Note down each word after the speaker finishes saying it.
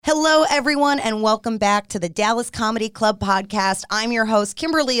Hello, everyone, and welcome back to the Dallas Comedy Club podcast. I'm your host,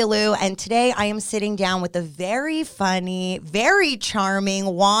 Kimberly, and today I am sitting down with the very funny, very charming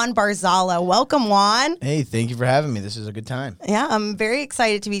Juan Barzallo. Welcome, Juan. Hey, thank you for having me. This is a good time. Yeah, I'm very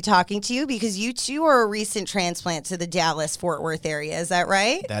excited to be talking to you because you too are a recent transplant to the Dallas-Fort Worth area. Is that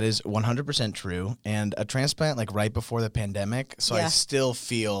right? That is 100% true, and a transplant like right before the pandemic, so I still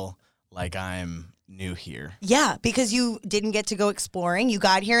feel like I'm new here. Yeah, because you didn't get to go exploring. You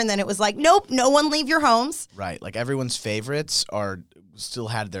got here and then it was like, nope, no one leave your homes. Right. Like everyone's favorites still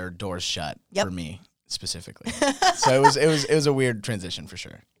had their doors shut for me specifically. So it was a weird transition for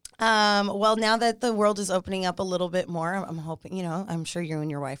sure. Well, now that the world is opening up a little bit more, I'm hoping, I'm sure you and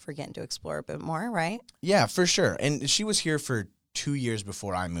your wife are getting to explore a bit more, right? Yeah, for sure. And she was here for 2 years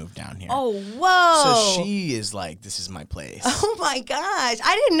before I moved down here. Oh, whoa. So she is like, this is my place. Oh, my gosh.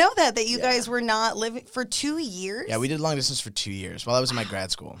 I didn't know that you guys were not living for 2 years. Yeah, we did long distance for 2 years while I was in my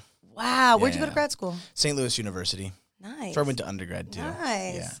grad school. Wow. Where'd you go to grad school? St. Louis University. Nice. So I went to undergrad, too.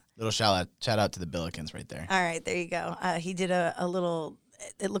 Nice. Yeah. Little shout out to the Billikens right there. All right, there you go. He did a little...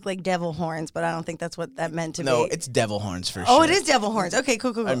 It looked like devil horns, but I don't think that's what that meant to be. No, it's devil horns for sure. Oh, it is devil horns. Okay,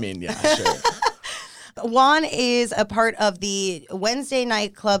 cool. I mean, yeah, sure. Juan is a part of the Wednesday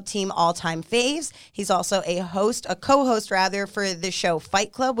Night Club team All Time Faves. He's also a co-host for the show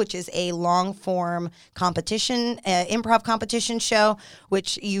Fight Club, which is a long-form competition, improv competition show,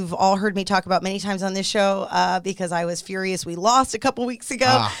 which you've all heard me talk about many times on this show because I was furious we lost a couple weeks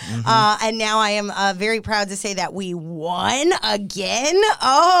ago. And now I am very proud to say that we won again.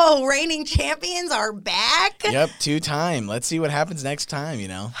 Oh, reigning champions are back. Yep, 2-time. Let's see what happens next time,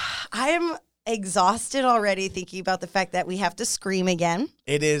 I am exhausted already thinking about the fact that we have to scream again.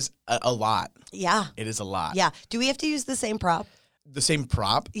 It is a lot. Yeah. It is a lot. Yeah. Do we have to use the same prop? The same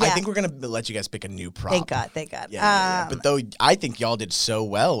prop? Yeah. I think we're going to let you guys pick a new prop. Thank God. Yeah. But though I think y'all did so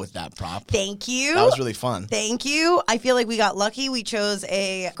well with that prop. Thank you. That was really fun. Thank you. I feel like we got lucky. We chose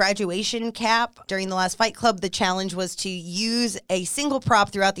a graduation cap during the last Fight Club. The challenge was to use a single prop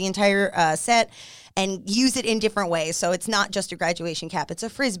throughout the entire set and use it in different ways. So it's not just a graduation cap. It's a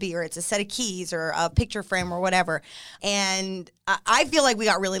Frisbee or it's a set of keys or a picture frame or whatever. And I feel like we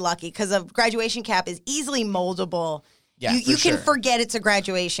got really lucky because a graduation cap is easily moldable. Yeah, you can forget it's a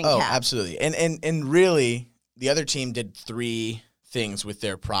graduation cap. Oh, absolutely. And really, the other team did 3 things with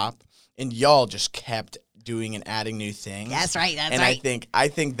their prop, and y'all just kept doing and adding new things. That's right. And I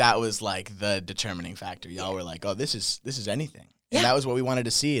think that was like the determining factor. Y'all were like, oh, this is anything. And that was what we wanted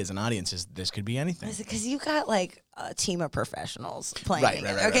to see as an audience, is this could be anything. Because you got like a team of professionals playing.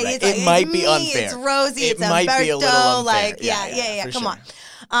 Right. Okay, Right. It might be unfair. It's Rosie. It might be a little unfair. Yeah. Come sure.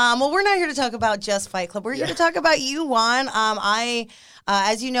 on. Well, we're not here to talk about just Fight Club. We're here to talk about you, Juan. I,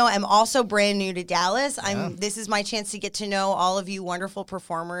 as you know, am also brand new to Dallas. This is my chance to get to know all of you wonderful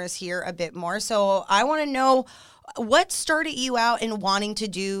performers here a bit more. So I want to know, what started you out in wanting to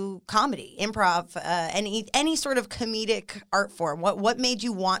do comedy, improv, any sort of comedic art form? What made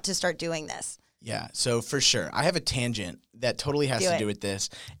you want to start doing this? Yeah, so for sure. I have a tangent that totally has to do with this.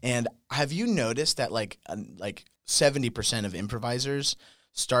 And have you noticed that like 70% of improvisers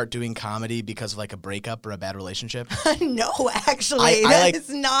start doing comedy because of like a breakup or a bad relationship? No, actually. That's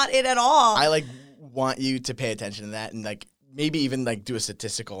not it at all. I want you to pay attention to that and maybe even do a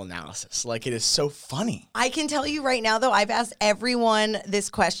statistical analysis. It is so funny. I can tell you right now, though, I've asked everyone this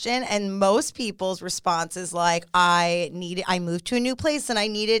question, and most people's response is I moved to a new place and I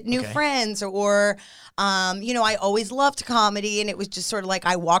needed new friends, or, I always loved comedy, and it was just sort of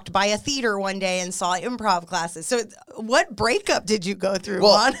I walked by a theater one day and saw improv classes. So what breakup did you go through,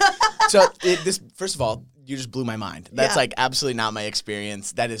 Juan? First of all, you just blew my mind. That's absolutely not my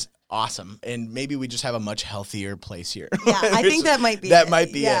experience. That is awesome. And maybe we just have a much healthier place here. Yeah, I think that might be it. That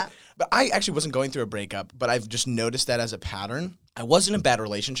might be it. But I actually wasn't going through a breakup, but I've just noticed that as a pattern. I was in a bad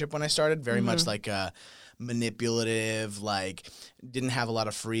relationship when I started, very much manipulative, didn't have a lot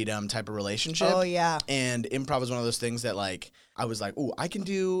of freedom type of relationship. Oh, yeah. And improv was one of those things that I was ooh, I can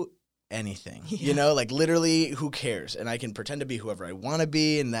do anything, literally who cares? And I can pretend to be whoever I want to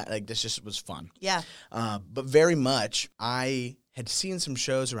be. And that this just was fun. Yeah. But very much I had seen some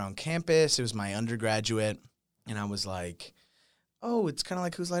shows around campus. It was my undergraduate. And I was like, oh, it's kind of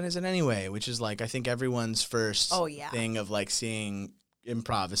like Whose Line Is It Anyway? Which is I think everyone's first thing of seeing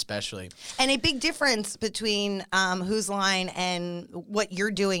improv especially. And a big difference between Whose Line and what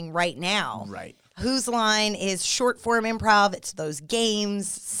you're doing right now. Right. Whose Line is short form improv. It's those games,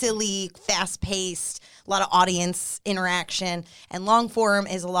 silly, fast paced, a lot of audience interaction. And long form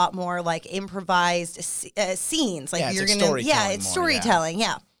is a lot more improvised scenes. It's storytelling. It's storytelling.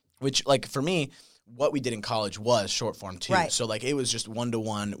 Yeah. Which for me, what we did in college was short form too. Right. So like it was just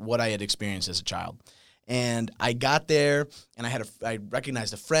 1-to-1 what I had experienced as a child. And I got there, and I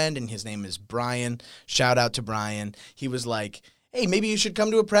recognized a friend, and his name is Brian. Shout out to Brian. He was like, hey, maybe you should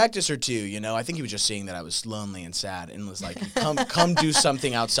come to a practice or two, you know? I think he was just seeing that I was lonely and sad, and was like, come do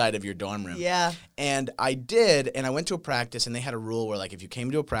something outside of your dorm room. Yeah. And I did, and I went to a practice, and they had a rule where, like, if you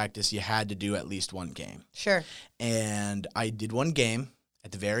came to a practice, you had to do at least one game. Sure. And I did one game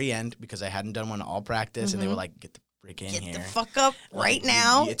at the very end because I hadn't done one all practice, and they were like, get the frick in here. Get the fuck up right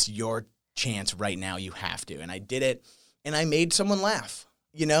now. It's your chance right now. You have to. And I did it, and I made someone laugh,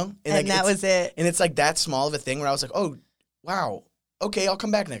 you know? And like, that was it. And it's like that small of a thing where I was like, oh, wow, okay, I'll come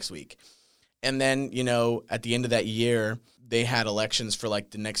back next week. And then, you know, at the end of that year, they had elections for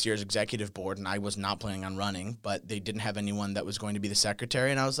like the next year's executive board, and I was not planning on running, but they didn't have anyone that was going to be the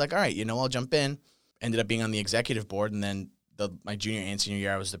secretary. And I was like, all right, you know, I'll jump in. Ended up being on the executive board, and then my junior and senior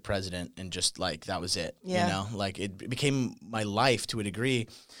year, I was the president, and just like that was it. Yeah. You know, like it became my life to a degree.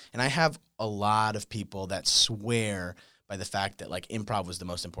 And I have a lot of people that swear by the fact that like improv was the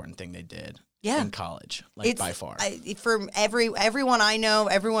most important thing they did in college, like by far. For everyone I know,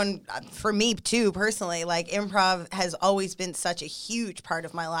 for me too, personally, like improv has always been such a huge part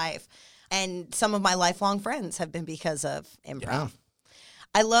of my life. And some of my lifelong friends have been because of improv. Yeah.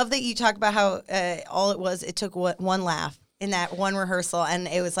 I love that you talk about how it took one laugh in that one rehearsal, and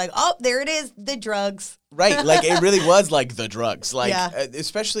it was like, oh, there it is, the drugs. Right, like it really was like the drugs, like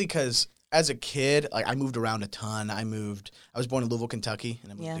especially because as a kid, like I moved around a ton. I was born in Louisville, Kentucky,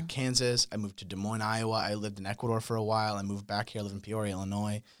 and I moved to Kansas. I moved to Des Moines, Iowa. I lived in Ecuador for a while. I moved back here. I lived in Peoria,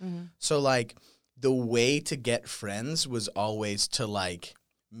 Illinois. Mm-hmm. So like the way to get friends was always to like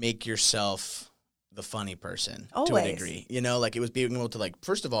make yourself the funny person to a degree, you know, like it was being able to like,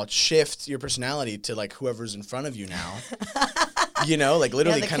 first of all, shift your personality to like whoever's in front of you now, you know, like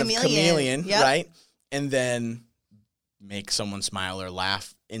literally kind of chameleon, right? And then make someone smile or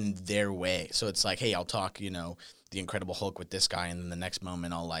laugh in their way. So it's like, hey, I'll talk, you know, the Incredible Hulk with this guy, and then the next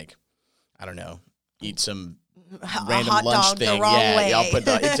moment I'll like, I don't know, eat some random lunch thing. Way. I'll put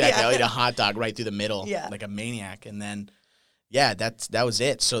I'll eat a hot dog right through the middle, like a maniac, and then that was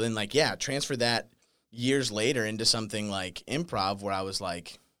it. So then like transfer that years later into something like improv, where I was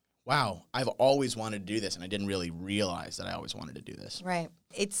like, wow, I've always wanted to do this, and I didn't really realize that I always wanted to do this. Right.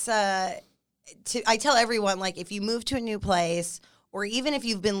 It's I tell everyone, like, if you move to a new place, or even if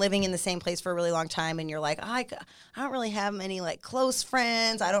you've been living in the same place for a really long time and you're like, I don't really have many like close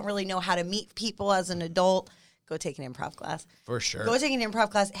friends, I don't really know how to meet people as an adult, go take an improv class. For sure. Go take an improv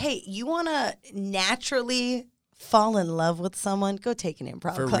class. Hey, you want to naturally fall in love with someone, go take an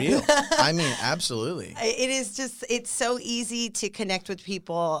improv class. For real. I mean, absolutely. It is just, it's so easy to connect with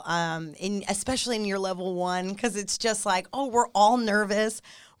people, especially in your level one, because it's just like, oh, we're all nervous.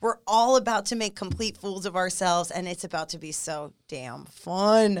 We're all about to make complete fools of ourselves, and it's about to be so damn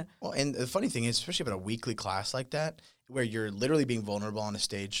fun. Well, and the funny thing is, especially about a weekly class like that, where you're literally being vulnerable on a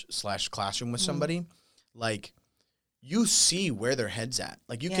stage / classroom with somebody, like, you see where their head's at.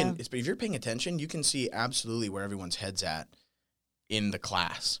 Like, you can, if you're paying attention, you can see absolutely where everyone's head's at in the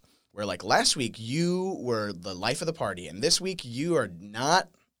class. Where, like, last week, you were the life of the party, and this week, you are not,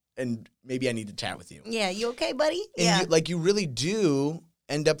 and maybe I need to chat with you. Yeah, you okay, buddy? And you really do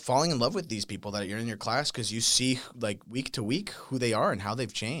end up falling in love with these people that you're in your class, because you see, like, week to week who they are and how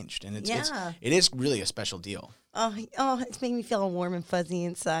they've changed. And it is really a special deal. Oh, it's making me feel warm and fuzzy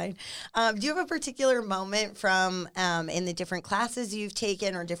inside. Do you have a particular moment from in the different classes you've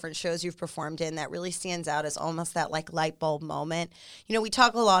taken or different shows you've performed in that really stands out as almost that like light bulb moment? You know, we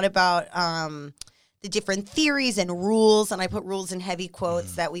talk a lot about the different theories and rules, and I put rules in heavy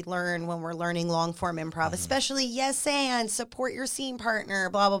quotes that we learn when we're learning long form improv, especially yes and support your scene partner,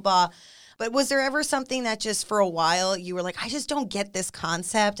 blah, blah, blah. But was there ever something that just for a while you were like, I just don't get this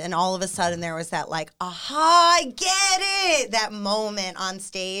concept, and all of a sudden there was that like, aha, I get it, that moment on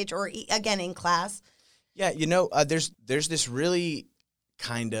stage or again in class? Yeah, you know, there's this really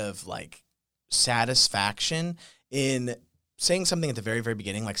kind of like satisfaction in saying something at the very, very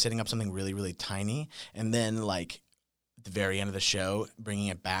beginning, like setting up something really, really tiny, and then like at the very end of the show, bringing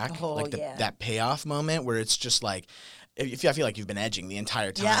it back, that payoff moment where it's just like, I feel like you've been edging the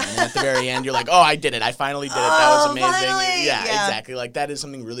entire time, and then at the very end, you're like, "Oh, I did it! I finally did it! That was amazing!" Finally. Yeah, exactly. Like that is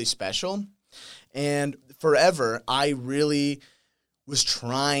something really special. And forever, I really was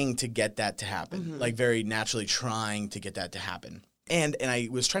trying to get that to happen, like very naturally trying to get that to happen. And I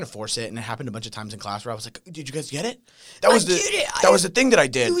was trying to force it, and it happened a bunch of times in class where I was like, "Did you guys get it? That was the thing that I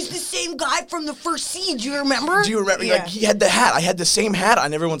did." It was the same guy from the first scene. Do you remember? Yeah. Like he had the hat. I had the same hat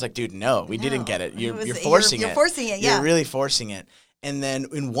on. Everyone's like, "Dude, no, we didn't get it. You're forcing it. You're forcing it. Yeah, you're really forcing it." And then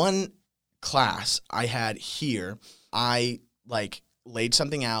in one class I had here, I like laid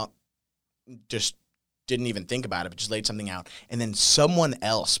something out, just didn't even think about it, but just laid something out. And then someone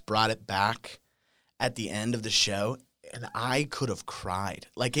else brought it back at the end of the show. And I could have cried.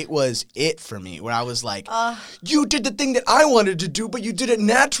 Like, it was it for me, where I was like, you did the thing that I wanted to do, but you did it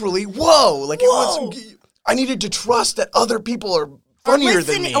naturally. Whoa. Like, Whoa. It was, I needed to trust that other people are funnier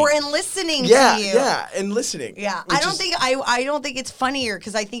than me. Or in listening to you. Yeah, and listening. Yeah, I don't think it's funnier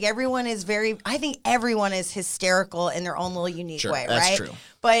because I think everyone is hysterical in their own little unique way, that's right? true.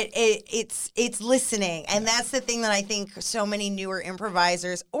 But it's listening, and that's the thing that I think so many newer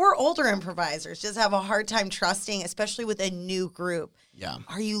improvisers or older improvisers just have a hard time trusting, especially with a new group. Yeah.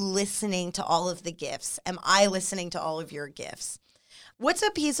 Are you listening to all of the gifts? Am I listening to all of your gifts? What's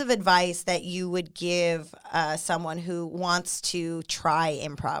a piece of advice that you would give someone who wants to try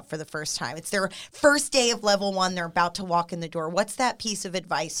improv for the first time? It's their first day of level 1. They're about to walk in the door. What's that piece of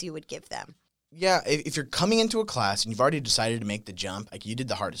advice you would give them? Yeah, if you're coming into a class and you've already decided to make the jump, like, you did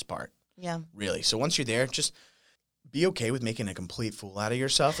the hardest part. Yeah. Really. So once you're there, just be okay with making a complete fool out of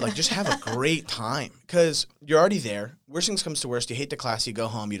yourself. Like, just have a great time because you're already there. Worst things comes to worst. You hate the class. You go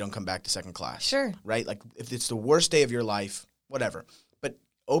home. You don't come back to second class. Sure. Right? Like, if it's the worst day of your life, whatever. But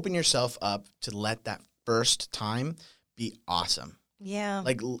open yourself up to let that first time be awesome. Yeah.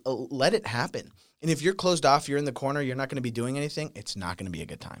 Like, let it happen. And if you're closed off, you're in the corner, you're not going to be doing anything, it's not going to be a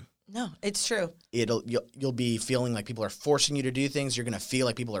good time. No, it's true. You'll be feeling like people are forcing you to do things. You're going to feel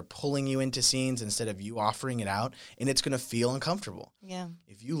like people are pulling you into scenes instead of you offering it out, and it's going to feel uncomfortable. Yeah.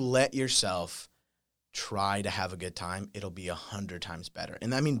 If you let yourself try to have a good time, it'll be 100 times better.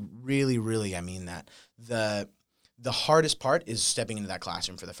 And I mean, really, really, I mean that. The hardest part is stepping into that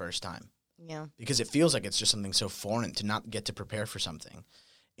classroom for the first time. Yeah. Because it feels like it's just something so foreign to not get to prepare for something.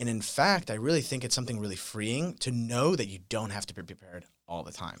 And in fact, I really think it's something really freeing to know that you don't have to be prepared all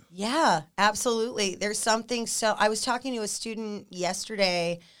the time. Yeah, absolutely. There's something I was talking to a student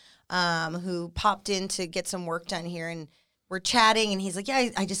yesterday who popped in to get some work done here, and we're chatting, and he's like, yeah,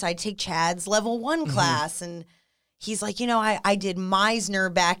 I decided to take Chad's level 1 class, and he's like, I did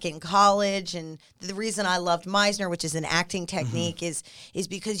Meisner back in college, and the reason I loved Meisner, which is an acting technique, is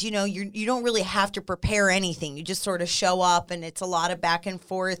because, you don't really have to prepare anything. You just sort of show up, and it's a lot of back and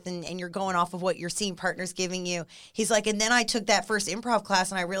forth, and you're going off of what your scene partner's giving you. He's like, and then I took that first improv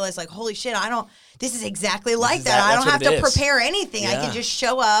class, and I realized, like, holy shit, this is exactly like that. I don't have to prepare anything. Yeah. I can just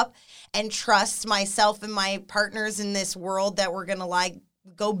show up and trust myself and my partners in this world that we're going to, like,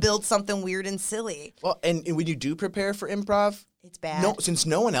 go build something weird and silly. Well, and when you do prepare for improv, it's bad. No, since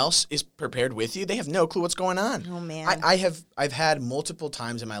no one else is prepared with you, they have no clue what's going on. Oh, man. I've had multiple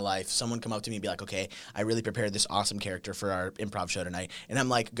times in my life someone come up to me and be like, okay, I really prepared this awesome character for our improv show tonight. And I'm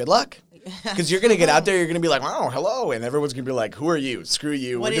like, good luck. Because you're going to get out there, you're going to be like, wow, hello. And everyone's going to be like, who are you? Screw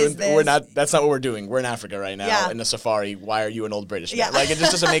you. That's not what we're doing. We're in Africa right now in a safari. Why are you an old British guy? Like, it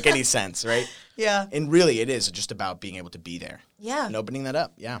just doesn't make any sense, right? Yeah. And really, it is just about being able to be there. Yeah. And opening that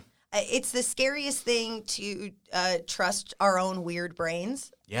up. Yeah. It's the scariest thing to trust our own weird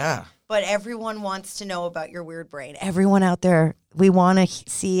brains. Yeah. But everyone wants to know about your weird brain. Everyone out there, we want to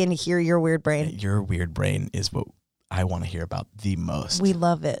see and hear your weird brain. Your weird brain is what I want to hear about the most. We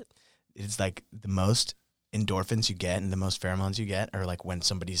love it. It's like the most endorphins you get and the most pheromones you get are like when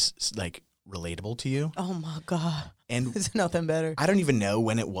somebody's like relatable to you. Oh my God. And there's nothing better. I don't even know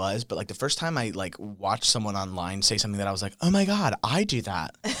when it was, but like the first time I like watched someone online say something that I was like, oh my God, I do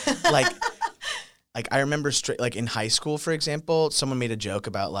that. like I remember like in high school, for example, someone made a joke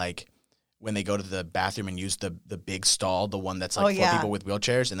about like when they go to the bathroom and use the big stall, the one that's like for people with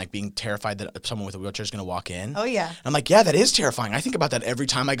wheelchairs, and like being terrified that someone with a wheelchair is going to walk in. Oh, yeah. I'm like, yeah, that is terrifying. I think about that every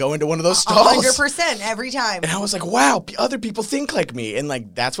time I go into one of those stalls. 100% every time. And I was like, wow, other people think like me. And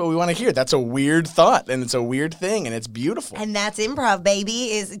like, that's what we want to hear. That's a weird thought, and it's a weird thing, and it's beautiful. And that's improv,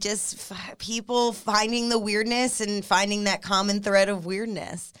 baby, is just people finding the weirdness and finding that common thread of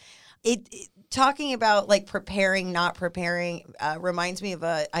weirdness. Talking about like preparing, not preparing, reminds me of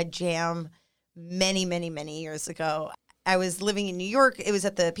a jam many, many, many years ago. I was living in New York. It was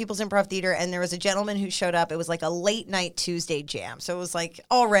at the People's Improv Theater, and there was a gentleman who showed up. It was like a late night Tuesday jam. So it was like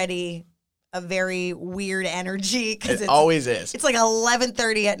already a very weird energy. It always is. It's like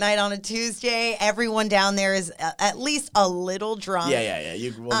 11:30 at night on a Tuesday. Everyone down there is at least a little drunk. Yeah.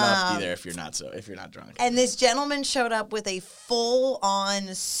 You will not be there if you're not drunk. And this gentleman showed up with a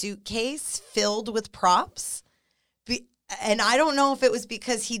full-on suitcase filled with props. And I don't know if it was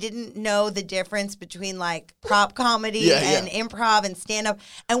because he didn't know the difference between like prop comedy and improv and stand up.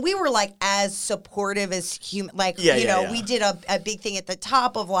 And we were like as supportive as human, like, we did a big thing at the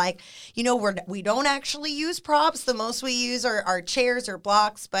top of like, we don't actually use props. The most we use are chairs or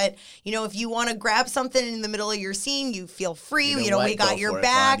blocks. But, if you want to grab something in the middle of your scene, you feel free. We got your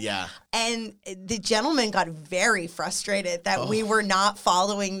back. And the gentleman got very frustrated that we were not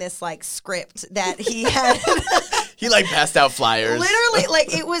following this like script that he had. He like passed out flyers. Literally,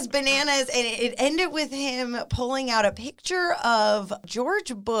 like it was bananas. And it ended with him pulling out a picture of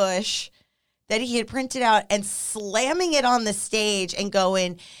George Bush that he had printed out and slamming it on the stage and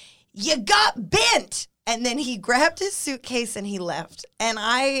going, "You got bent." And then he grabbed his suitcase and he left. And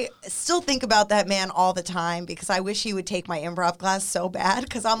I still think about that man all the time because I wish he would take my improv class so bad.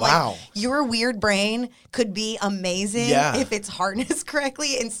 Because I'm like, your weird brain could be amazing if it's harnessed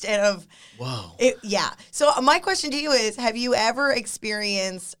correctly instead of... Whoa. So my question to you is, have you ever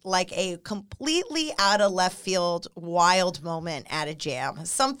experienced like a completely out of left field wild moment at a jam?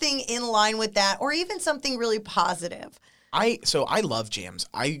 Something in line with that or even something really positive? I love jams.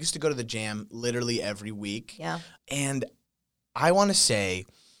 I used to go to the jam literally every week. Yeah. And I want to say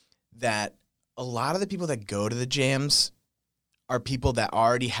that a lot of the people that go to the jams are people that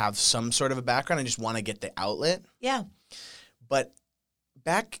already have some sort of a background and just want to get the outlet. Yeah. But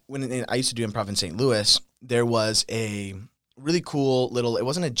back when I used to do improv in St. Louis, there was a really cool little, it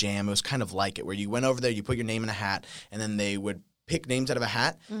wasn't a jam, it was kind of like it, where you went over there, you put your name in a hat, and then they would pick names out of a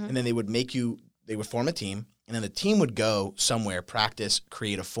hat, and then they would form a team. And then the team would go somewhere, practice,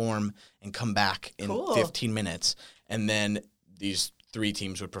 create a form, and come back in 15 minutes. And then these 3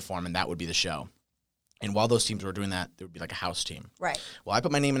 teams would perform, and that would be the show. And while those teams were doing that, there would be like a house team. Right. Well, I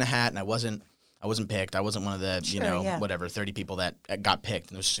put my name in a hat, and I wasn't picked. I wasn't one of the, 30 people that got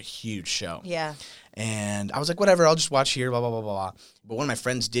picked. And it was just a huge show. Yeah. And I was like, whatever, I'll just watch here, blah, blah, blah, blah, blah. But one of my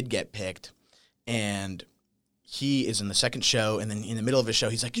friends did get picked, and he is in the second show, and then in the middle of his show,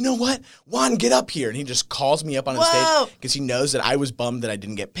 he's like, "You know what? Juan, get up here." And he just calls me up on the stage because he knows that I was bummed that I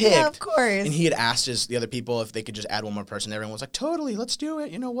didn't get picked. Yeah, of course. And he had asked the other people if they could just add one more person. Everyone was like, "Totally, let's do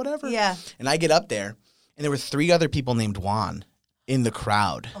it, whatever." Yeah. And I get up there, and there were 3 other people named Juan in the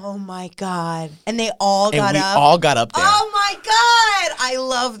crowd. Oh, my God. And they all got up? And we all got up there. Oh, my God. I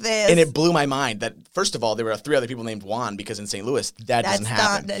love this. And it blew my mind that, first of all, there were 3 other people named Juan because in St. Louis, that doesn't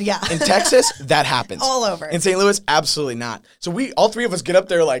happen. In Texas, that happens. All over. In St. Louis, absolutely not. So all 3 of us get up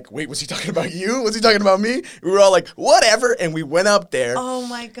there like, wait, was he talking about you? Was he talking about me? We were all like, whatever. And we went up there. Oh,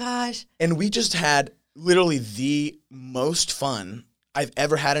 my gosh. And we just had literally the most fun I've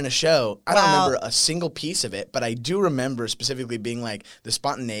ever had in a show. I don't remember a single piece of it, but I do remember specifically being like, the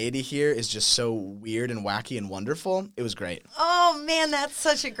spontaneity here is just so weird and wacky and wonderful. It was great. Oh, man, that's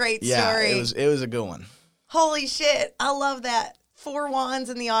such a great story. Yeah, it was a good one. Holy shit. I love that. 4 Juans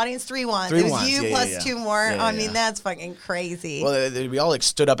in the audience, 3 Juans. 3 it was Juans, you plus 2 more. I mean, that's fucking crazy. Well, we all like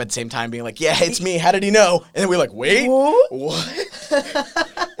stood up at the same time being like, yeah, it's me. How did he know? And then we were like, wait, what?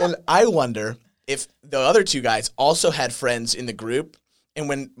 And I wonder if the other 2 guys also had friends in the group. And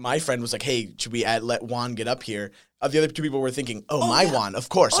when my friend was like, "Hey, should we let Juan get up here?" The other 2 people were thinking, Juan, of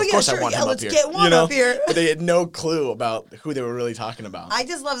course, I want him up here. Let's get Juan up here. But they had no clue about who they were really talking about. I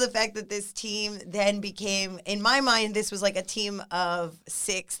just love the fact that this team then became, in my mind, this was like a team of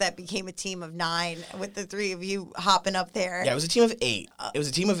 6 that became a team of 9 with the 3 of you hopping up there. Yeah, it was a team of 8. It was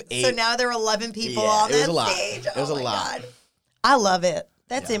a team of 8. So now there are 11 people on that stage. It was a lot. God. I love it.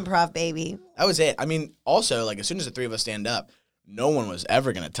 That's improv, baby. That was it. I mean, also, like as soon as the 3 of us stand up, no one was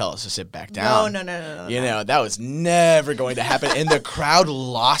ever going to tell us to sit back down. No. That was never going to happen. And the crowd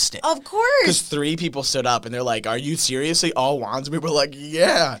lost it. Of course. Because 3 people stood up and they're like, "Are you seriously all Juans?" We were like,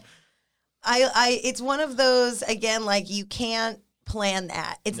 "Yeah." It's one of those, again, like you can't plan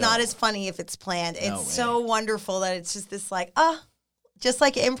that. It's not as funny if it's planned. It's so wonderful that it's just this like, just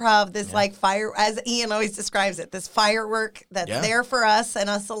like improv, this like fire, as Ian always describes it, this firework that's there for us and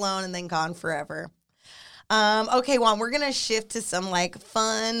us alone and then gone forever. Okay, Juan, we're going to shift to some like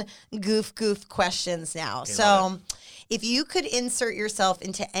fun goof questions now. Okay, so if you could insert yourself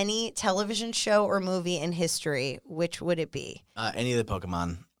into any television show or movie in history, which would it be? Any of the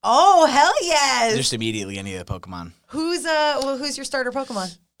Pokemon. Oh, hell yes. Just immediately any of the Pokemon. Who's your starter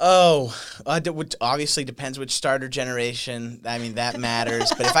Pokemon? Oh, it obviously depends which starter generation. I mean, that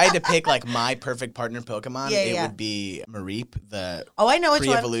matters. But if I had to pick like my perfect partner Pokemon, it would be Mareep, the I know which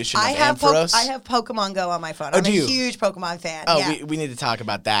pre-evolution one. of Ampharos. I have Pokemon Go on my phone. I'm a huge Pokemon fan. Oh, we need to talk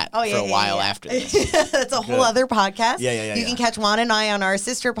about that for a while after this. That's a whole other podcast. Yeah. You can catch Juan and I on our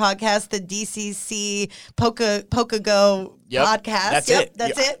sister podcast, the DCC Poke-Go podcast.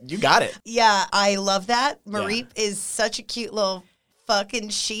 That's it. You got it. Yeah, I love that. Mareep is such a cute little fucking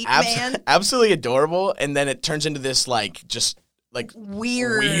sheep, man. Absolutely adorable. And then it turns into this just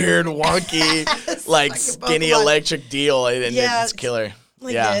weird wonky, like skinny Pokemon. Electric deal, and it's killer.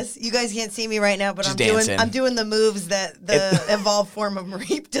 Like this. You guys can't see me right now, but I'm doing the moves that the evolved form of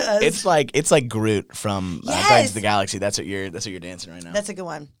Mareep does. It's like Groot from Guardians of the Galaxy. That's what you're dancing right now. That's a good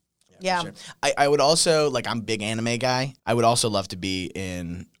one. Yeah. Sure. I would also, I'm a big anime guy. I would also love to be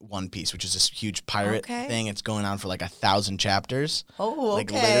in One Piece, which is this huge pirate thing. It's going on for 1,000 chapters. Oh,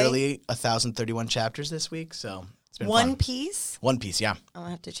 okay. Literally 1,031 chapters this week. So it's been One fun. Piece? One Piece, yeah. I'll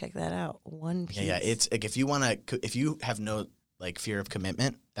have to check that out. One Piece. Yeah. It's if you have no fear of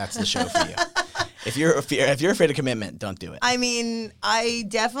commitment, that's the show for you. If you're afraid of commitment, don't do it. I mean, I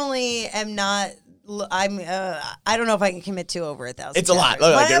definitely am not. I don't know if I can commit to over 1,000. It's a lot.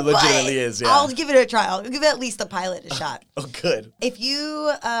 It legitimately is. Yeah. I'll give it a try. I'll give at least the pilot a shot. Oh, good. If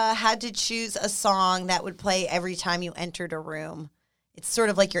you had to choose a song that would play every time you entered a room, it's sort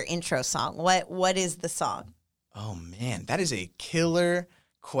of like your intro song. What is the song? Oh man, that is a killer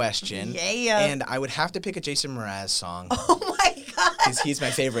question. Yeah. And I would have to pick a Jason Mraz song. Oh my god. He's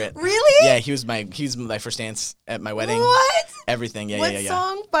my favorite. Really? Yeah, he was my first dance at my wedding. What? Everything. Yeah, what yeah.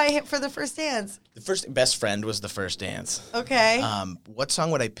 song by him for the first dance? The first Best Friend was the first dance. Okay. What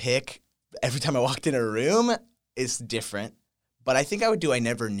song would I pick? Every time I walked in a room is different. But I think I would do I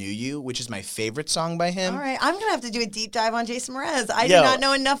Never Knew You, which is my favorite song by him. All right. I'm going to have to do a deep dive on Jason Mraz. I do not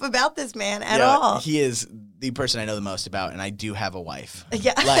know enough about this man at all. He is the person I know the most about, and I do have a wife.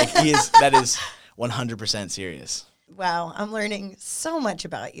 Yeah. That is 100% serious. Wow. I'm learning so much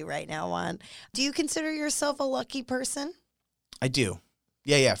about you right now, Juan. Do you consider yourself a lucky person? I do.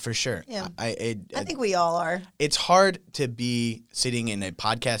 Yeah, for sure. Yeah. I think we all are. It's hard to be sitting in a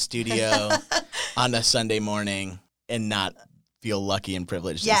podcast studio on a Sunday morning and not feel lucky and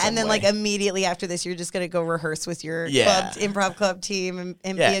privileged. Yeah, and then immediately after this, you're just going to go rehearse with your improv club team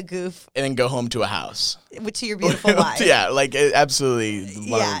and be a goof. And then go home to a house. To your beautiful wife. Yeah, absolutely.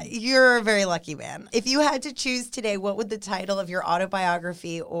 Yeah, you're a very lucky man. If you had to choose today, what would the title of your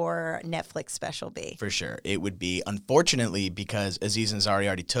autobiography or Netflix special be? For sure. It would be, unfortunately, because Aziz Ansari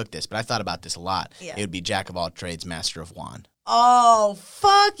already took this, but I thought about this a lot. Yeah. It would be Jack of All Trades, Master of One. Oh,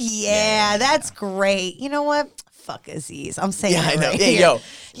 fuck yeah. That's great. You know what? Fuck Aziz. I'm saying it right here. Yo,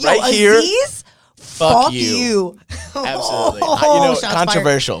 here. Aziz? Fuck you. Absolutely.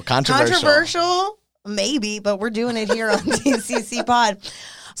 Controversial. Controversial? Maybe, but we're doing it here on DCC Pod.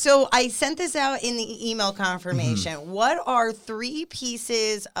 So I sent this out in the email confirmation. Mm-hmm. What are 3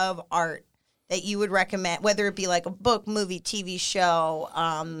 pieces of art that you would recommend, whether it be like a book, movie, TV show,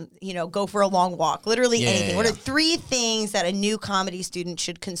 go for a long walk, literally anything? What are 3 things that a new comedy student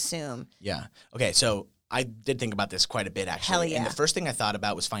should consume? Yeah. Okay, so I did think about this quite a bit, actually. Hell yeah. And the first thing I thought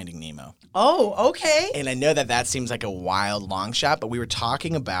about was Finding Nemo. Oh, okay. And I know that seems like a wild, long shot, but we were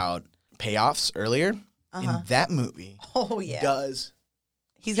talking about payoffs earlier. And that movie does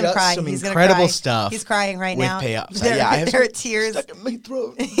He's going to cry. He's incredible stuff. He's crying right with now. Payoffs. There are tears. Stuck in my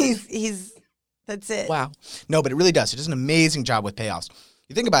throat. That's it. Wow. No, but it really does. It does an amazing job with payoffs.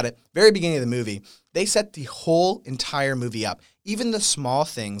 You think about it, very beginning of the movie, they set the whole entire movie up. Even the small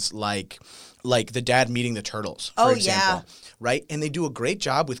things like the dad meeting the turtles, for example. Right? And they do a great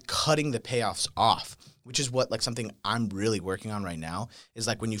job with cutting the payoffs off, which is what something I'm really working on right now is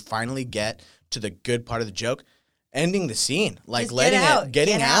when you finally get to the good part of the joke, ending the scene,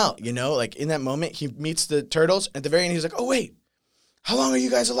 getting out, in that moment he meets the turtles at the very end. He's like, oh wait, how long are you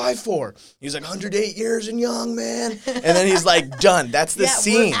guys alive for? He's like 108 years and young, man. And then he's done. That's the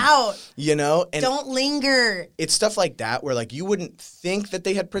scene. We're out. And don't linger. It's stuff like that where you wouldn't think that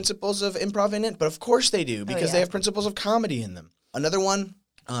they had principles of improv in it, but of course they do because they have principles of comedy in them. Another one,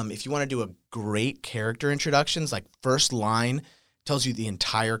 if you want to do a great character introductions, first line tells you the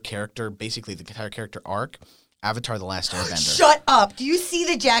entire character, basically the entire character arc. Avatar: The Last Airbender. Shut up. Do you see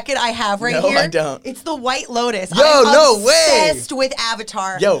the jacket I have here? No, I don't. It's the White Lotus. No way. Obsessed with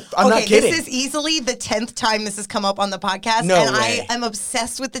Avatar. Yo, I'm not kidding. This is easily the 10th time this has come up on the podcast. No and way. I am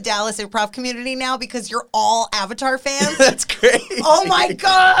obsessed with the Dallas improv community now because you're all Avatar fans. That's crazy. Oh my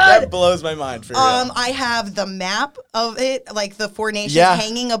God. That blows my mind for real. I have the map of it, the 4 nations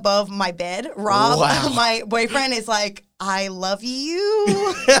hanging above my bed. Rob, my boyfriend, is like, I love you.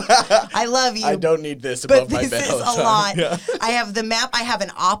 I love you. I don't need this above but my bed. This is all the a time. lot. Yeah. I have the map. I have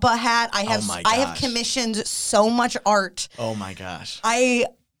an Appa hat. I have commissioned so much art. Oh my gosh. I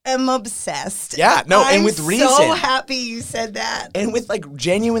am obsessed. Yeah, no, and with reason. I'm so happy you said that. And with like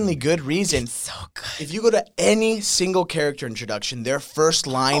genuinely good reason. It's so good. If you go to any single character introduction, their first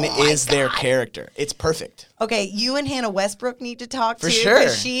line is their character. It's perfect. Okay, you and Hannah Westbrook need to talk For too. sure.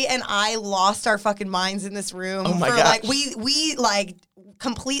 Because she and I lost our fucking minds in this room. Oh my for gosh. like we like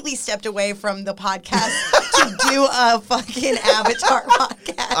completely stepped away from the podcast to do a fucking Avatar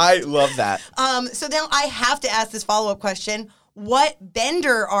podcast. I love that. So now I have to ask this follow-up question. What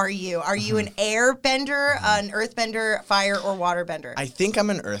bender are you? Are you an air bender, an earth bender, fire, or water bender? I think I'm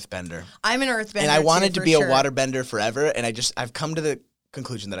an earthbender. I'm an earth bender. And I wanted too, to be sure. a waterbender forever, and I've come to the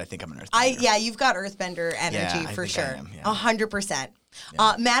conclusion that I think I'm an earthbender. Yeah, you've got earthbender energy I for think I sure. am, yeah. 100%.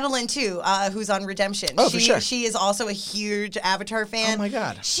 Yeah. Madeline too, who's on Redemption. Oh, for sure. She is also a huge Avatar fan. Oh my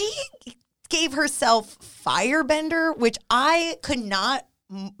God. She gave herself firebender, which I could not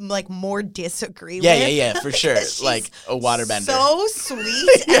more disagree with. Yeah, for sure. Like a waterbender. So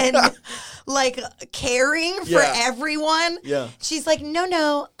sweet and like caring for everyone. Yeah. She's like,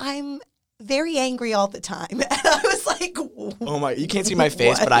 no, I'm very angry all the time. And I was like, oh my, you can't see my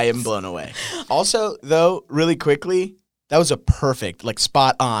face, what? but I am blown away. Also, though, really quickly, that was a perfect, like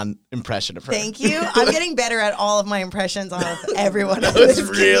spot on impression of her. Thank you. I'm getting better at all of my impressions of everyone. That was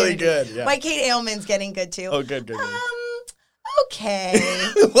really good. Yeah. My Kate Ailman's getting good too. Oh, good. Okay.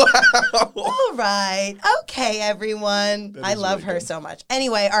 Wow. All right. Okay, everyone. I love really her good. so much.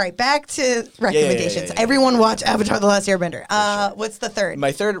 Anyway, all right, back to recommendations. Yeah. Everyone watch Avatar The Last Airbender. Sure. What's the third?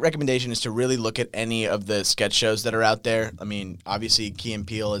 My third recommendation is to really look at any of the sketch shows that are out there. I mean, obviously, Key and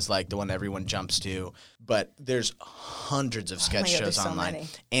Peele is like the one everyone jumps to, but there's hundreds of sketch shows so online. many.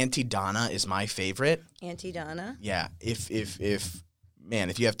 Aunty Donna is my favorite. Aunty Donna. Yeah, if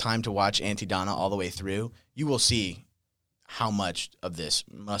you have time to watch Aunty Donna all the way through, you will see how much of this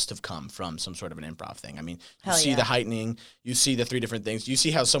must have come from some sort of an improv thing. I mean, you see the heightening, you see the three different things, you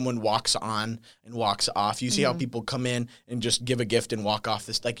see how someone walks on and walks off, you see how people come in and just give a gift and walk off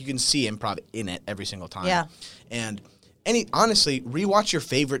this. Like, you can see improv in it every single time. Yeah. And honestly, rewatch your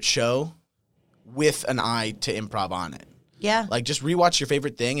favorite show with an eye to improv on it. Yeah. Like, just rewatch your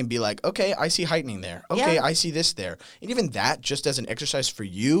favorite thing and be like, okay, I see heightening there. Okay, Yeah. I see this there. And even that, just as an exercise for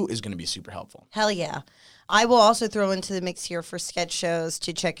you, is going to be super helpful. Hell yeah. I will also throw into the mix here for sketch shows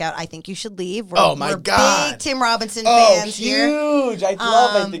to check out I Think You Should Leave. Oh, my God. Big Tim Robinson fans here. Huge. I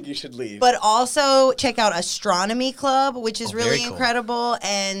love I Think You Should Leave. But also check out Astronomy Club, which is very really cool. incredible,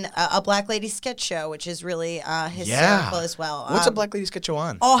 and a Black Lady sketch show, which is really hysterical as well. What's a Black Lady sketch show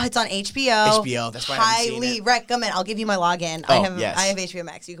on? Oh, it's on HBO. HBO, that's why I haven't seen Highly it. recommend. I'll give you my login. Oh, I have yes. HBO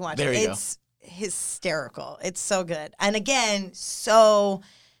Max. You can watch There it. you go. It's hysterical. It's so good. And again,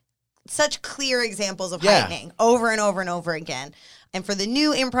 such clear examples of heightening over and over and over again. And for the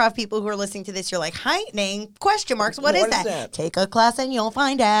new improv people who are listening to this, you're like, heightening? Question marks. What is that? Take a class and you'll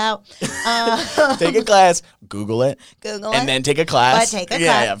find out. Take a class, Google it, Google and it. then take a class. But take a class.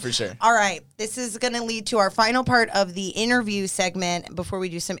 Yeah, for sure. All right. This is going to lead to our final part of the interview segment before we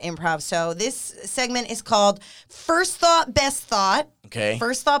do some improv. So this segment is called First Thought, Best Thought. Okay.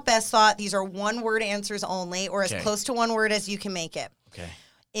 First thought, best thought. These are one-word answers only, or as Okay. close to one word as you can make it. Okay.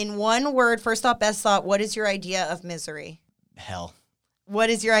 In one word, first thought, best thought, what is your idea of misery? Hell. What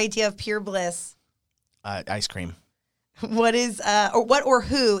is your idea of pure bliss? Ice cream. What is, or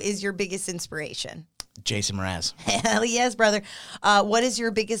who is your biggest inspiration? Jason Mraz. Hell yes, brother. What is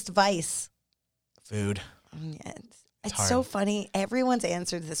your biggest vice? Food. Yeah, it's hard. so funny. Everyone's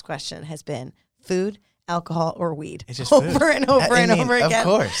answer to this question has been food, alcohol, or weed. It's just over food. and over and over again. Of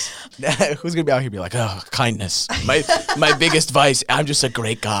course. Who's gonna be out here and be like, oh, kindness. My biggest vice. I'm just a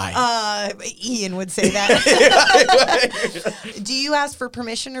great guy. Ian would say that. Do you ask for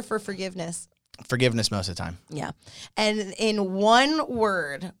permission or for forgiveness? Forgiveness most of the time. Yeah. And in one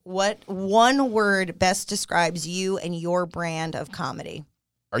word, what one word best describes you and your brand of comedy?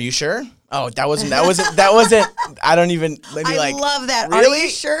 Are you sure? Oh, that wasn't. I don't even. Maybe I love that. Really? Are you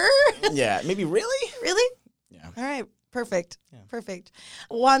sure? Yeah. Maybe really. Really? Yeah. All right. Perfect. Yeah. Perfect.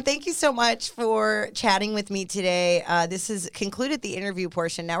 Juan, thank you so much for chatting with me today. This has concluded the interview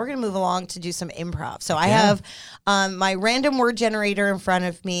portion. Now we're going to move along to do some improv. So I have my random word generator in front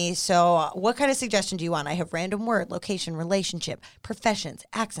of me. So what kind of suggestion do you want? I have random word, location, relationship, professions,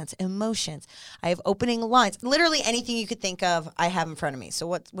 accents, emotions. I have opening lines. Literally anything you could think of, I have in front of me. So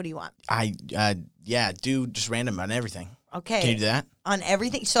what do you want? Do just random on everything. Okay. Can you do that? On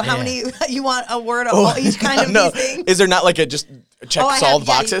everything? So how many, you want a word of each kind of these things? Is there not like a just check solved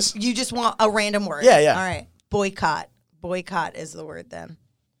boxes? You just want a random word. Yeah. All right. Boycott, Boycott is the word then.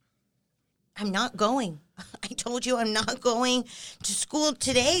 I'm not going. I told you I'm not going to school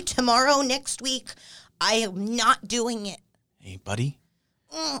today, tomorrow, next week. I am not doing it. Hey, buddy.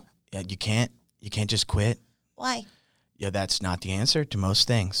 Yeah, you can't just quit. Why? Yeah, that's not the answer to most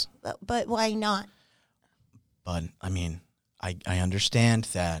things. But why not? But, I mean, I understand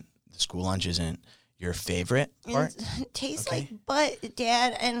that the school lunch isn't your favorite part. It tastes like butt,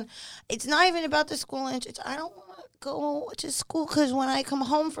 Dad. And it's not even about the school lunch. I don't want to go to school because when I come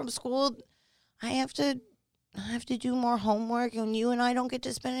home from school, I have to do more homework, and you and I don't get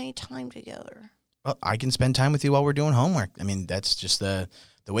to spend any time together. Well, I can spend time with you while we're doing homework. I mean, that's just the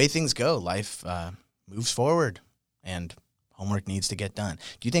way things go. Life moves forward, and homework needs to get done.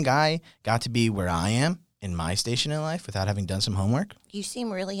 Do you think I got to be where I am in my station in life without having done some homework? You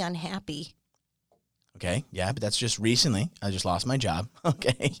seem really unhappy. Okay, yeah, but that's just recently. I just lost my job.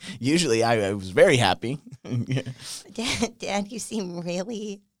 Okay, usually I was very happy. Dad, you seem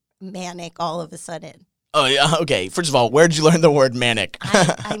really manic all of a sudden. Oh, yeah, okay. First of all, where did you learn the word manic?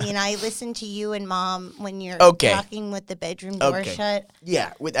 I mean, I listen to you and Mom when you're talking with the bedroom door shut.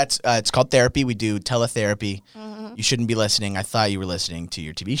 Yeah, that's it's called therapy. We do teletherapy. Mm-hmm. You shouldn't be listening. I thought you were listening to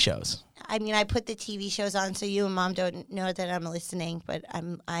your TV shows. I mean, I put the TV shows on so you and Mom don't know that I'm listening, but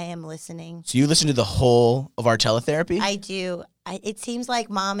I am listening. So you listen to the whole of our teletherapy? I do. It seems like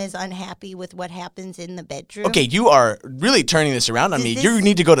Mom is unhappy with what happens in the bedroom. Okay, you are really turning this around on me. You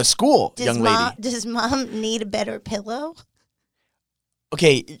need to go to school, young lady. Does Mom need a better pillow?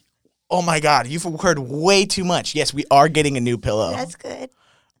 Okay. Oh, my God. You've heard way too much. Yes, we are getting a new pillow. That's good.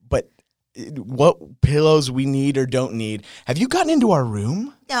 But what pillows we need or don't need. Have you gotten into our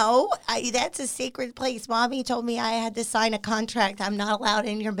room? No, that's a sacred place. Mommy told me I had to sign a contract. I'm not allowed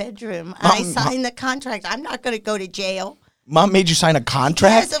in your bedroom. I signed the contract. I'm not going to go to jail. Mom made you sign a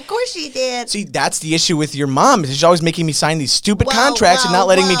contract? Yes, of course she did. See, that's the issue with your mom. She's always making me sign these stupid contracts and not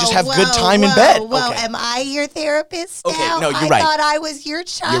letting me just have good time in bed. Well, am I your therapist now? Okay, no, you're right. I thought I was your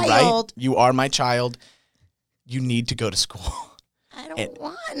child. You're right. You are my child. You need to go to school. I don't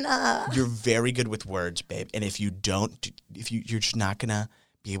wanna. You're very good with words, babe. And if you don't, you're just not gonna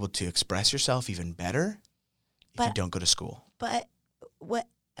be able to express yourself even better if you don't go to school. But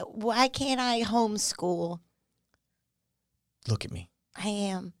why can't I homeschool? Look at me. I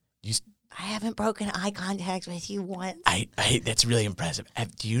am. I haven't broken eye contact with you once. That's really impressive.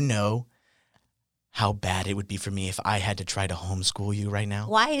 Do you know how bad it would be for me if I had to try to homeschool you right now?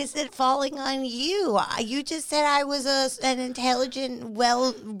 Why is it falling on you? You just said I was an intelligent,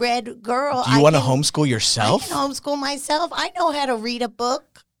 well-read girl. Do you want to homeschool yourself? I can homeschool myself. I know how to read a book.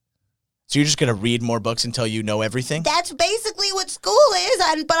 So you're just going to read more books until you know everything? That's basically what school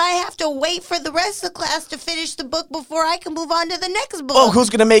is, but I have to wait for the rest of the class to finish the book before I can move on to the next book. Oh, who's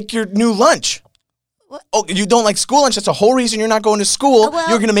going to make your new lunch? What? Oh, you don't like school lunch? That's the whole reason you're not going to school. Well,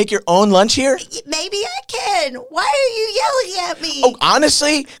 you're going to make your own lunch here? Maybe I can. Why are you yelling at me? Oh,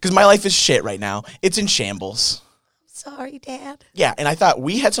 honestly, because my life is shit right now. It's in shambles. I'm sorry, Dad. Yeah, and I thought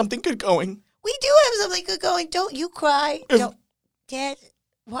we had something good going. We do have something good going. Don't you cry. Dad,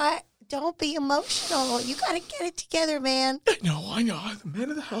 why? Don't be emotional. You got to get it together, man. I know. I'm the man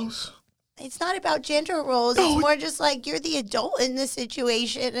of the house. It's not about gender roles. No. It's more just like you're the adult in this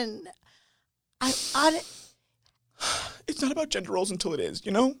situation, and it's not about gender roles until it is,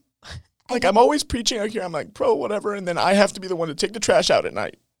 you know? Like, I'm always preaching out here. I'm like, pro, whatever, and then I have to be the one to take the trash out at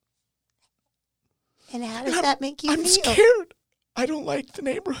night. And how does that make you feel? I'm scared. I don't like the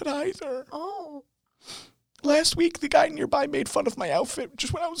neighborhood either. Oh. Last week, the guy nearby made fun of my outfit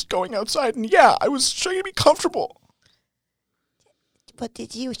just when I was going outside, and yeah, I was trying to be comfortable. But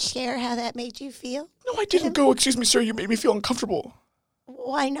did you share how that made you feel? No, I didn't go, excuse me, sir, you made me feel uncomfortable.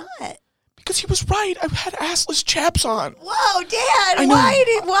 Why not? Because he was right. I had assless chaps on. Whoa, Dad,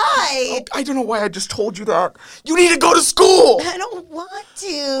 why? I don't know why I just told you that. You need to go to school. I don't want to.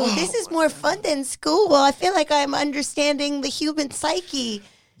 Oh. This is more fun than school. I feel like I'm understanding the human psyche.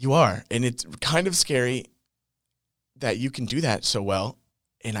 You are, and it's kind of scary that you can do that so well,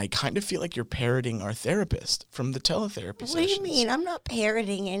 and I kind of feel like you're parroting our therapist from the teletherapy sessions. What do you mean? I'm not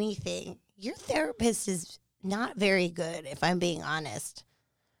parroting anything. Your therapist is not very good, if I'm being honest.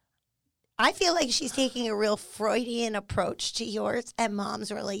 I feel like she's taking a real Freudian approach to yours and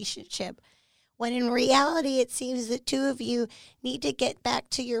Mom's relationship, when in reality it seems the two of you need to get back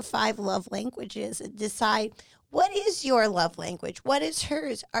to your 5 love languages and decide, what is your love language? What is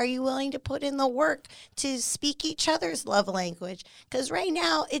hers? Are you willing to put in the work to speak each other's love language? Because right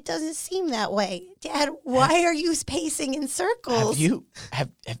now, it doesn't seem that way. Dad, why are you pacing in circles?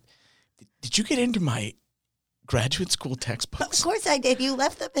 Did you get into my graduate school textbooks? Of course I did. You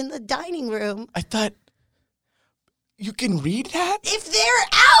left them in the dining room. I thought, You can read that? If they're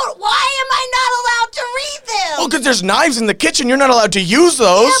out, why am I not allowed to read them? Oh, because there's knives in the kitchen. You're not allowed to use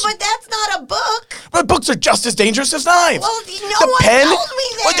those. Yeah, but that's not a book. But books are just as dangerous as knives. Well, no one told me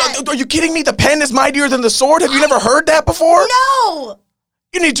that. Are you kidding me? The pen is mightier than the sword? Have you never heard that before? No.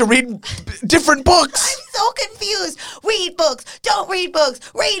 You need to read different books. I'm so confused. Read books. Don't read books.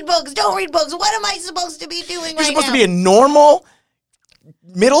 Read books. Don't read books. What am I supposed to be doing right now? You're supposed to be a normal,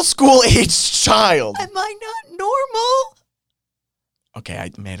 middle school age child. Am I not normal? Okay, I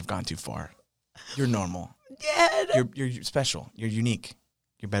may have gone too far. You're normal. Dad. You're special. You're unique.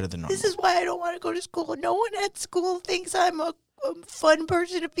 You're better than normal. This is why I don't want to go to school. No one at school thinks I'm a fun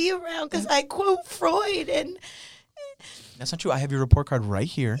person to be around because I quote Freud and... That's not true. I have your report card right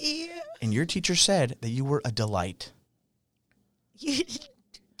here. Yeah. And your teacher said that you were a delight. You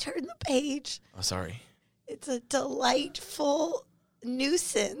turn the page. Oh, sorry. It's a delightful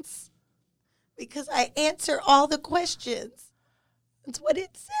nuisance because I answer all the questions. That's what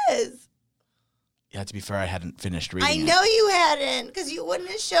it says. Yeah, to be fair, I hadn't finished reading I know you hadn't because you wouldn't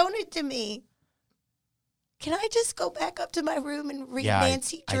have shown it to me. Can I just go back up to my room and read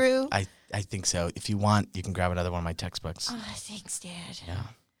Nancy Drew? I think so. If you want, you can grab another one of my textbooks. Oh, thanks, Dad. Yeah.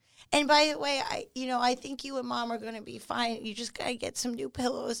 And by the way, I think you and Mom are going to be fine. You just got to get some new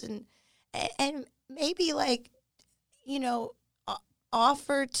pillows and maybe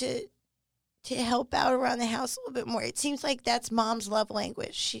offer to help out around the house a little bit more. It seems like that's Mom's love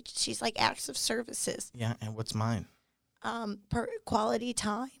language. She's like acts of services. Yeah, and what's mine? Quality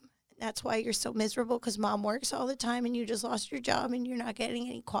time. That's why you're so miserable because Mom works all the time and you just lost your job and you're not getting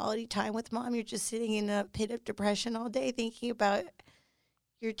any quality time with Mom. You're just sitting in a pit of depression all day thinking about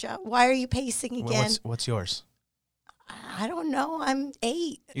your job. Why are you pacing again? What's yours? I don't know. I'm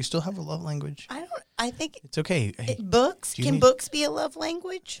 8. You still have a love language? I think it's okay. Hey, books. Can books be a love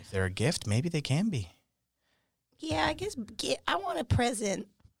language? If they're a gift, maybe they can be. Yeah, I guess I want a present.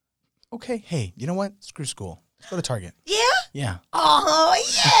 Okay. Hey, you know what? Screw school. Let's go to Target. Yeah? Yeah. Oh,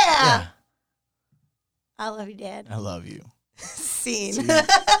 yeah. Yeah. I love you, Dad. I love you. Scene. Juan,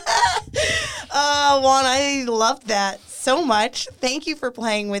 I loved that so much. Thank you for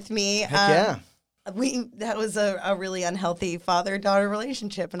playing with me. Heck yeah. That was a really unhealthy father-daughter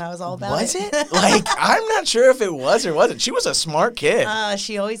relationship, and I was all about it. Was it? Like, I'm not sure if it was or wasn't. She was a smart kid.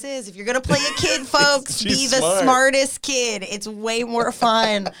 She always is. If you're going to play a kid, folks, be the smart. smartest kid. It's way more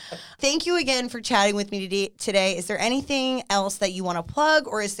fun. Thank you again for chatting with me today. Is there anything else that you want to plug,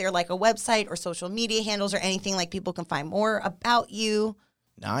 or is there like a website or social media handles or anything like people can find more about you?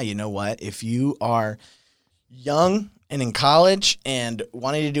 Nah, you know what? If you are young and in college and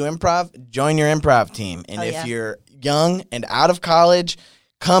wanting to do improv, join your improv team. And if you're young and out of college,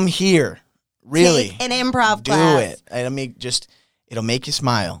 come here. Really. Take an improv class. Do it. It'll make you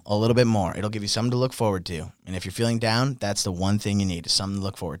smile a little bit more. It'll give you something to look forward to. And if you're feeling down, that's the one thing you need, is something to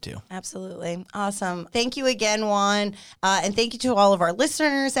look forward to. Absolutely. Awesome. Thank you again, Juan. And thank you to all of our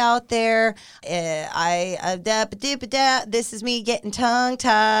listeners out there. This is me getting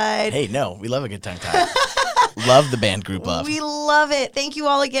tongue-tied. Hey, no, we love a good tongue-tied. Love the band Group Love. We love it. Thank you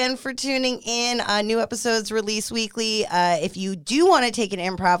all again for tuning in. New episodes released weekly. If you do want to take an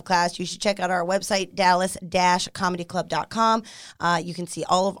improv class, you should check out our website, dallas-comedyclub.com. You can see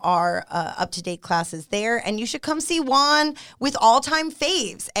all of our up-to-date classes there. And you should come see Juan with All-Time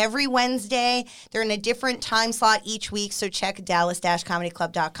Faves every Wednesday. They're in a different time slot each week, so check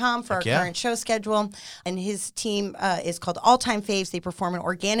dallas-comedyclub.com for our current show schedule. And his team is called All-Time Faves. They perform an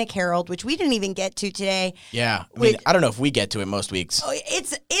Organic Herald, which we didn't even get to today. Yeah, I mean, I don't know if we get to it most weeks. Oh,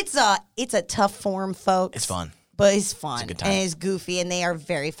 it's a tough form, folks. It's fun. But it's fun. It's a good time. And it's goofy, and they are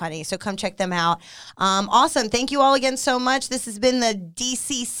very funny. So come check them out. Awesome. Thank you all again so much. This has been the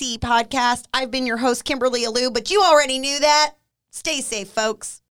DCC podcast. I've been your host, Kimberly Alou, but you already knew that. Stay safe, folks.